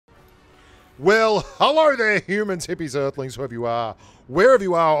Well, hello there, humans, hippies, earthlings, whoever you are, wherever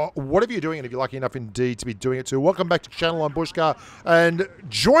you are, whatever you're doing, and if you're lucky enough indeed to be doing it too. Welcome back to the channel. I'm Bushka, and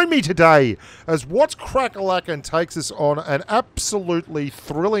join me today as What's Crack-a-Lackin' takes us on an absolutely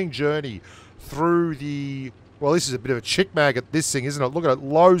thrilling journey through the, well, this is a bit of a chick mag at this thing, isn't it? Look at it,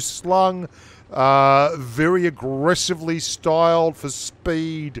 low slung, very aggressively styled for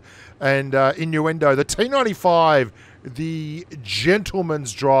speed and innuendo. The T95, the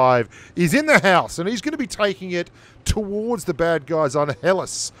gentleman's drive, is in the house, and he's going to be taking it towards the bad guys on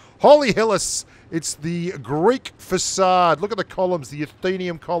Hellas. Holy Hellas! It's the Greek facade. Look at the columns, the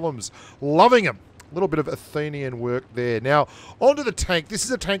Athenian columns. Loving them. A little bit of Athenian work there. Now, onto the tank. This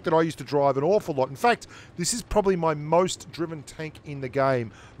is a tank that I used to drive an awful lot. In fact, this is probably my most driven tank in the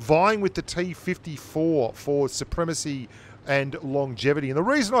game, vying with the T94 for supremacy and longevity. And the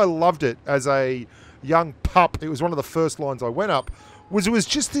reason I loved it as a young pup, it was one of the first lines I went up, was it was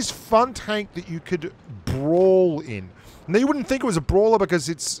just this fun tank that you could brawl in. Now, you wouldn't think it was a brawler because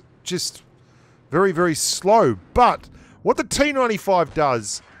it's just very, very slow. But what the T95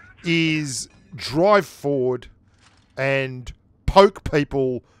 does is drive forward and poke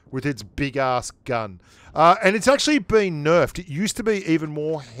people with its big-ass gun. And it's actually been nerfed. It used to be even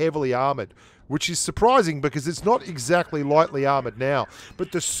more heavily armoured, which is surprising because it's not exactly lightly armoured now.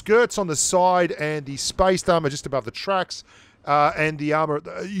 But the skirts on the side and the spaced armour just above the tracks and the armour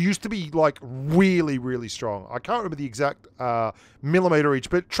used to be like really, really strong. I can't remember the exact millimetre each,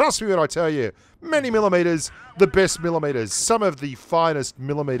 but trust me when I tell you, many millimetres, the best millimetres, some of the finest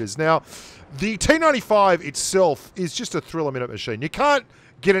millimetres. Now, the T95 itself is just a thrill-a-minute machine. You can't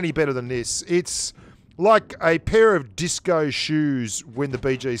get any better than this. It's like a pair of disco shoes when the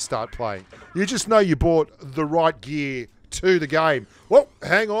BGs start playing. You just know you bought the right gear to the game. Well,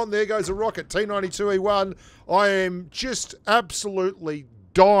 hang on, there goes a rocket. T92E1. I am just absolutely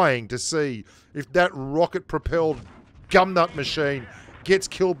dying to see if that rocket-propelled gumnut machine gets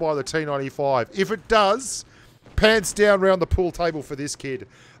killed by the T95. If it does, pants down round the pool table for this kid.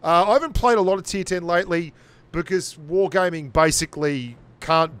 I haven't played a lot of Tier 10 lately because Wargaming basically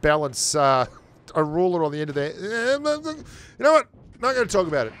can't balance a ruler on the end of there. You know what? Not going to talk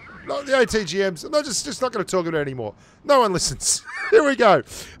about it. Not the ATGMs. I'm just not going to talk about it anymore. No one listens. Here we go.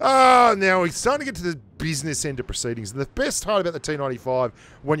 Now we're starting to get to the business end of proceedings. And the best part about the T95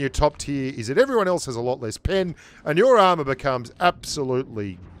 when you're top tier is that everyone else has a lot less pen and your armor becomes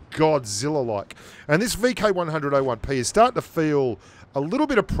absolutely Godzilla-like. And this VK100-01P is starting to feel a little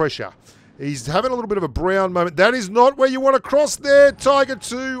bit of pressure. He's having a little bit of a brown moment. That is not where you want to cross there, Tiger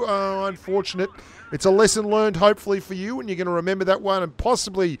 2. Oh, unfortunate. It's a lesson learned, hopefully, for you, and you're going to remember that one and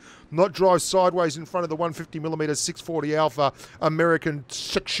possibly not drive sideways in front of the 150mm 640 Alpha American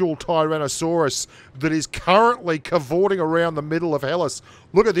sexual Tyrannosaurus that is currently cavorting around the middle of Hellas.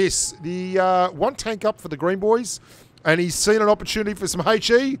 Look at this. The one tank up for the Green Boys, and he's seen an opportunity for some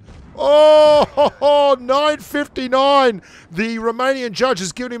HE. Oh, 959. The Romanian judge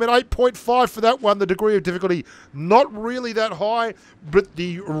has given him an 8.5 for that one. The degree of difficulty, not really that high, but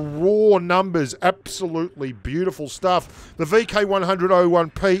the raw numbers, absolutely beautiful stuff. The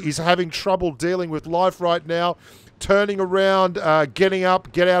VK100-01P is having trouble dealing with life right now. Turning around, getting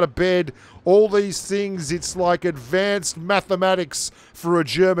up, get out of bed, all these things. It's like advanced mathematics for a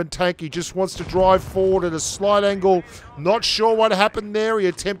German tank. He just wants to drive forward at a slight angle. Not sure what happened there. He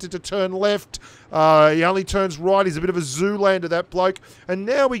attempted to turn left. He only turns right. He's a bit of a Zoolander, that bloke. And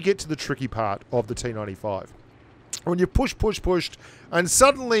now we get to the tricky part of the T95. When you pushed, and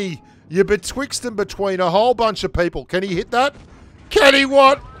suddenly you're betwixt and between a whole bunch of people. Can he hit that? Can he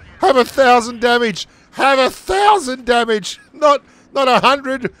what? Have 1,000 damage. Have 1,000 damage. Not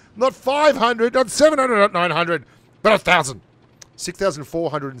 100, not 500, not 700, not 900, but 1,000.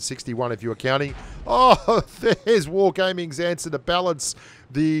 6,461 if you are counting. Oh, there's Wargaming's answer to balance.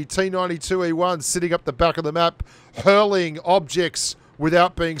 The T92E1 sitting up the back of the map, hurling objects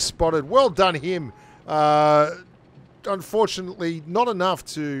without being spotted. Well done him. Unfortunately, not enough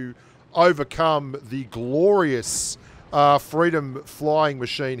to overcome the glorious freedom flying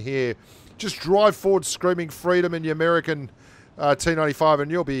machine here. Just drive forward screaming freedom in the American T95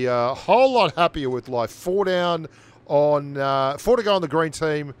 and you'll be a whole lot happier with life. 4 down on 4 to go on the green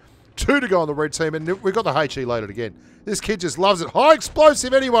team, 2 to go on the red team, and we've got the HE loaded again. This kid just loves it. High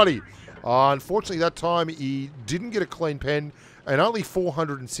explosive, anybody. Unfortunately, that time he didn't get a clean pen and only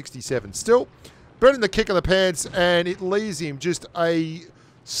 467. Still, better than the kick in the pants, and it leaves him just a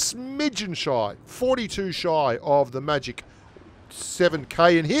smidgen shy, 42 shy of the magic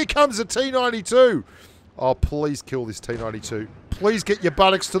 7K, and here comes the T92. Oh, please kill this T92. Please get your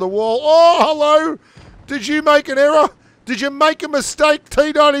buttocks to the wall. Oh, hello. Did you make an error? Did you make a mistake,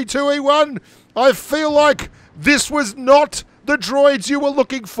 T92E1? I feel like this was not the droids you were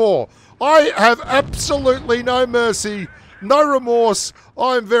looking for. I have absolutely no mercy, no remorse.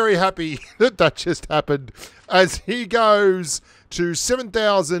 I'm very happy that that just happened as he goes to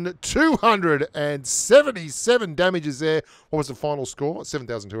 7,277 damages there. What was the final score?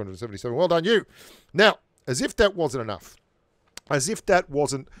 7,277. Well done, you. Now, as if that wasn't enough, as if that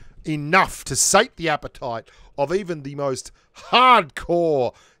wasn't enough to sate the appetite of even the most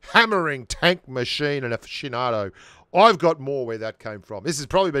hardcore hammering tank machine and aficionado, I've got more where that came from. This has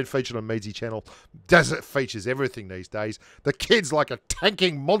probably been featured on Meadsy channel. Desert features everything these days. The kid's like a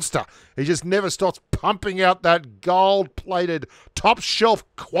tanking monster. He just never stops pumping out that gold-plated, top-shelf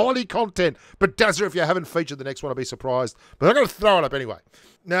quality content. But Dazza, if you haven't featured the next one, I'll be surprised. But I'm going to throw it up anyway.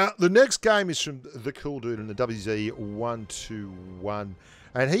 Now, the next game is from the cool dude in the WZ-121.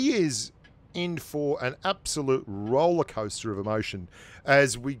 And he is in for an absolute roller coaster of emotion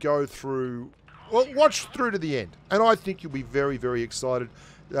as we go through... Well, watch through to the end, and I think you'll be very, very excited.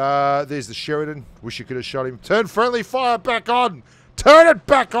 There's the Sheridan. Wish you could have shot him. Turn friendly fire back on. Turn it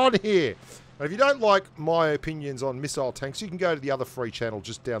back on here. And if you don't like my opinions on missile tanks, you can go to the other free channel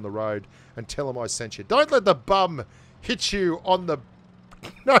just down the road and tell them I sent you. Don't let the bum hit you on the...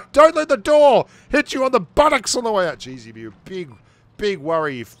 No, don't let the door hit you on the buttocks on the way out. Jeez, you'd be a big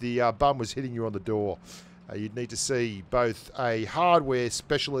worry if the bum was hitting you on the door. You'd need to see both a hardware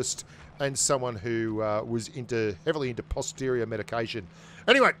specialist and someone who was heavily into posterior medication.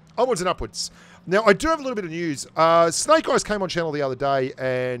 Anyway, onwards and upwards. Now, I do have a little bit of news. Snake Eyes came on channel the other day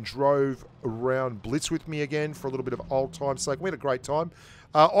and drove around Blitz with me again for a little bit of old time's sake. We had a great time.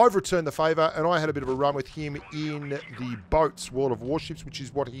 I've returned the favour, and I had a bit of a run with him in the boats, World of Warships, which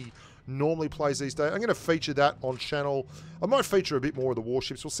is what he normally plays these days. I'm going to feature that on channel. I might feature a bit more of the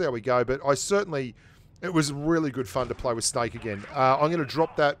warships. We'll see how we go, but I certainly... It was really good fun to play with Snake again. I'm going to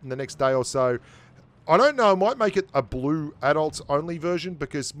drop that in the next day or so. I don't know, I might make it a blue adults only version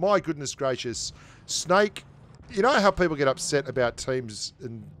because, my goodness gracious, Snake, you know how people get upset about teams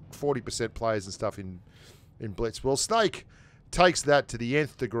and 40% players and stuff in Blitz? Well, Snake takes that to the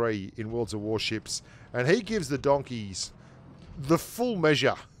nth degree in Worlds of Warships, and he gives the donkeys the full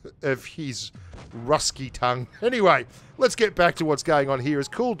measure of his rusky tongue. Anyway, let's get back to what's going on here. As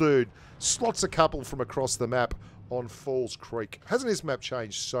Cool Dude slots a couple from across the map on Falls Creek. Hasn't this map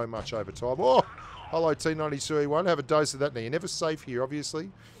changed so much over time? Oh, hello T92E1. Have a dose of that. Now, you're never safe here,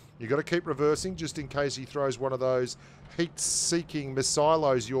 obviously. You've got to keep reversing just in case he throws one of those heat-seeking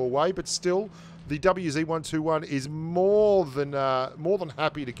missilos your way. But still, the WZ-121 is more than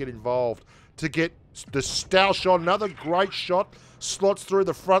happy to get involved, to get the Stow shot. Another great shot. Slots through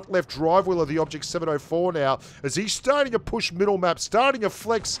the front left drive wheel of the Object 704 now as he's starting to push middle map, starting to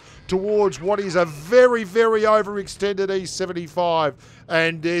flex towards what is a very, very overextended E75.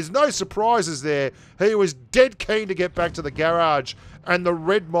 And there's no surprises there. He was dead keen to get back to the garage, and the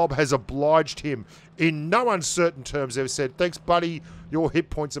red mob has obliged him in no uncertain terms. They've said, thanks, buddy. Your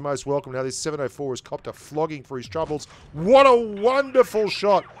hit points are most welcome. Now this 704 has copped a flogging for his troubles. What a wonderful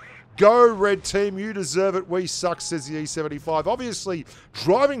shot. Go, red team, you deserve it. We suck, says the E75. Obviously,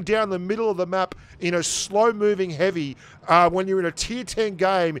 driving down the middle of the map in a slow-moving heavy when you're in a Tier 10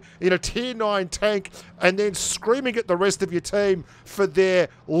 game, in a Tier 9 tank, and then screaming at the rest of your team for their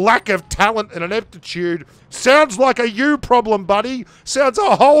lack of talent and ineptitude. Sounds like a you problem, buddy. Sounds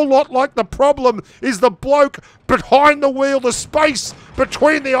a whole lot like the problem is the bloke behind the wheel, the space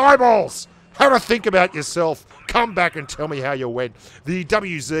between the eyeballs. Have a think about yourself. Come back and tell me how you went. The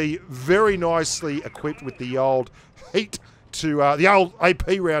WZ very nicely equipped with the old heat to the old AP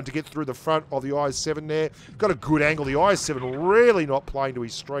round to get through the front of the IS-7 there. Got a good angle. The IS-7 really not playing to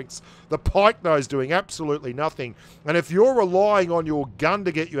his strengths. The Pike nose doing absolutely nothing. And if you're relying on your gun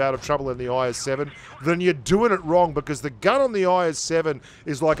to get you out of trouble in the IS-7, then you're doing it wrong, because the gun on the IS-7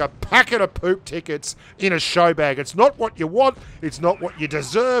 is like a packet of poop tickets in a show bag. It's not what you want. It's not what you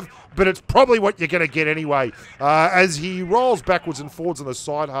deserve, but it's probably what you're going to get anyway. As he rolls backwards and forwards on the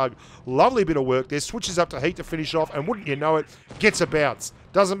side hug, lovely bit of work there. Switches up to heat to finish off, and wouldn't you know it, gets a bounce.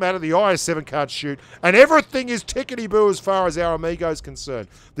 Doesn't matter, the IS-7 can't shoot, and everything is tickety-boo as far as our Amigo's concerned.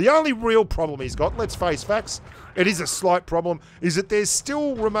 The only real problem he's got, let's face facts, it is a slight problem, is that there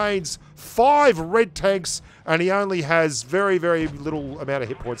still remains 5 red tanks, and he only has very, very little amount of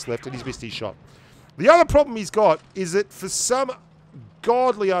hit points left, and he's missed his shot. The other problem he's got is that for some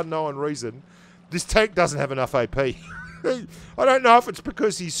godly unknown reason, this tank doesn't have enough AP. I don't know if it's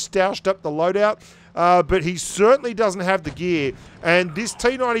because he's stoushed up the loadout, but he certainly doesn't have the gear. And this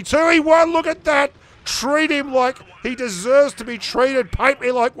T92E1, look at that! Treat him like he deserves to be treated. Paint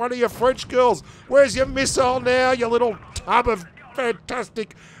me like one of your French girls. Where's your missile now, you little tub of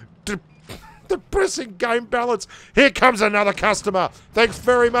fantastic depressing game balance? Here comes another customer. Thanks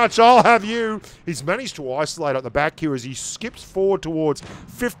very much. I'll have you. He's managed to isolate at the back here as he skips forward towards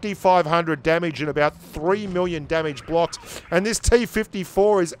 5,500 damage and about 3 million damage blocked. And this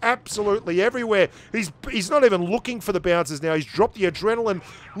T-54 is absolutely everywhere. He's not even looking for the bounces now. He's dropped the adrenaline.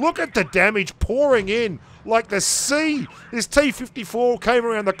 Look at the damage pouring in like the sea. This T-54 came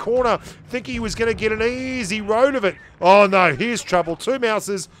around the corner thinking he was going to get an easy road of it. Oh no, here's trouble. Two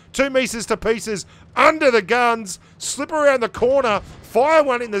Mises to pieces, under the guns, slip around the corner, fire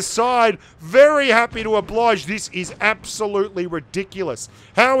one in the side. Very happy to oblige. This is absolutely ridiculous.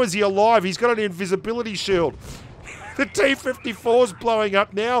 How is he alive? He's got an invisibility shield. The T-54's blowing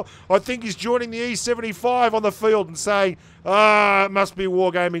up now. I think he's joining the E-75 on the field and saying, it must be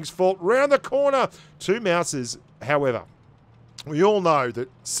Wargaming's fault. Round the corner. Two Mises, however. We all know that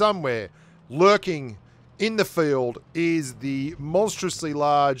somewhere lurking in the field is the monstrously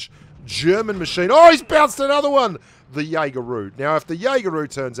large German machine. Oh, he's bounced another one. The Jaegeroo. Now, if the Jaegeroo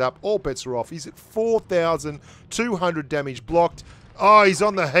turns up, all bets are off. He's at 4,200 damage blocked. Oh, he's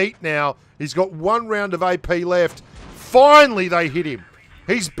on the heat now. He's got 1 round of AP left. Finally, they hit him.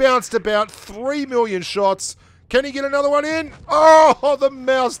 He's bounced about 3 million shots. Can he get another one in? Oh, the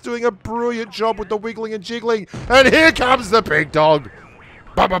mouse doing a brilliant job with the wiggling and jiggling. And here comes the big dog.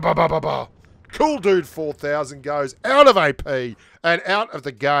 Ba ba ba ba ba ba. Cool Dude 4000 goes out of AP and out of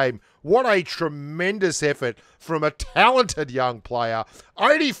the game. What a tremendous effort from a talented young player.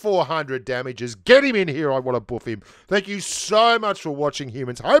 8,400 damages. Get him in here. I want to boof him. Thank you so much for watching,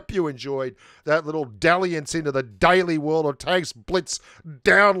 humans. Hope you enjoyed that little dalliance into the daily world of tanks, Blitz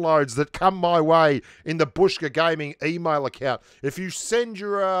downloads that come my way in the Bushka Gaming email account. If you send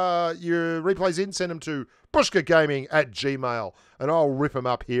your replays in, send them to bushkagaming@gmail.com, and I'll rip them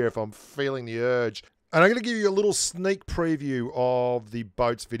up here if I'm feeling the urge. And I'm going to give you a little sneak preview of the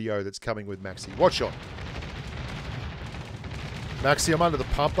boats video that's coming with Maxi. Watch on. Maxi, I'm under the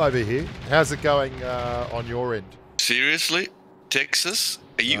pump over here. How's it going on your end? Seriously? Texas?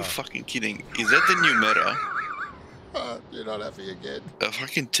 Are you fucking kidding? Is that the new meta? You're not happy again.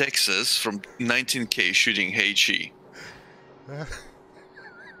 Fucking Texas from 19K shooting HE.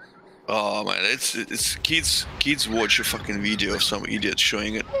 Oh man, it's kids watch a fucking video of some idiot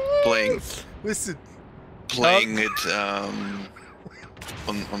showing it, playing it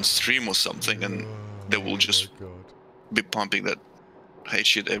on stream or something, and they will just be pumping that hate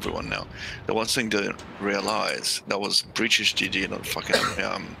shit everyone now. The one thing they didn't realize, that was British GG, not fucking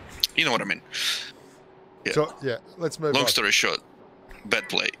you know what I mean. Yeah. So yeah, let's move on. Long story short, bad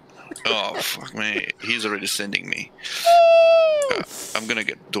play. Oh fuck me, he's already sending me. I'm gonna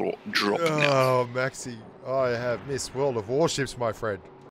get dropped now. Oh Maxi, I have missed World of Warships, my friend.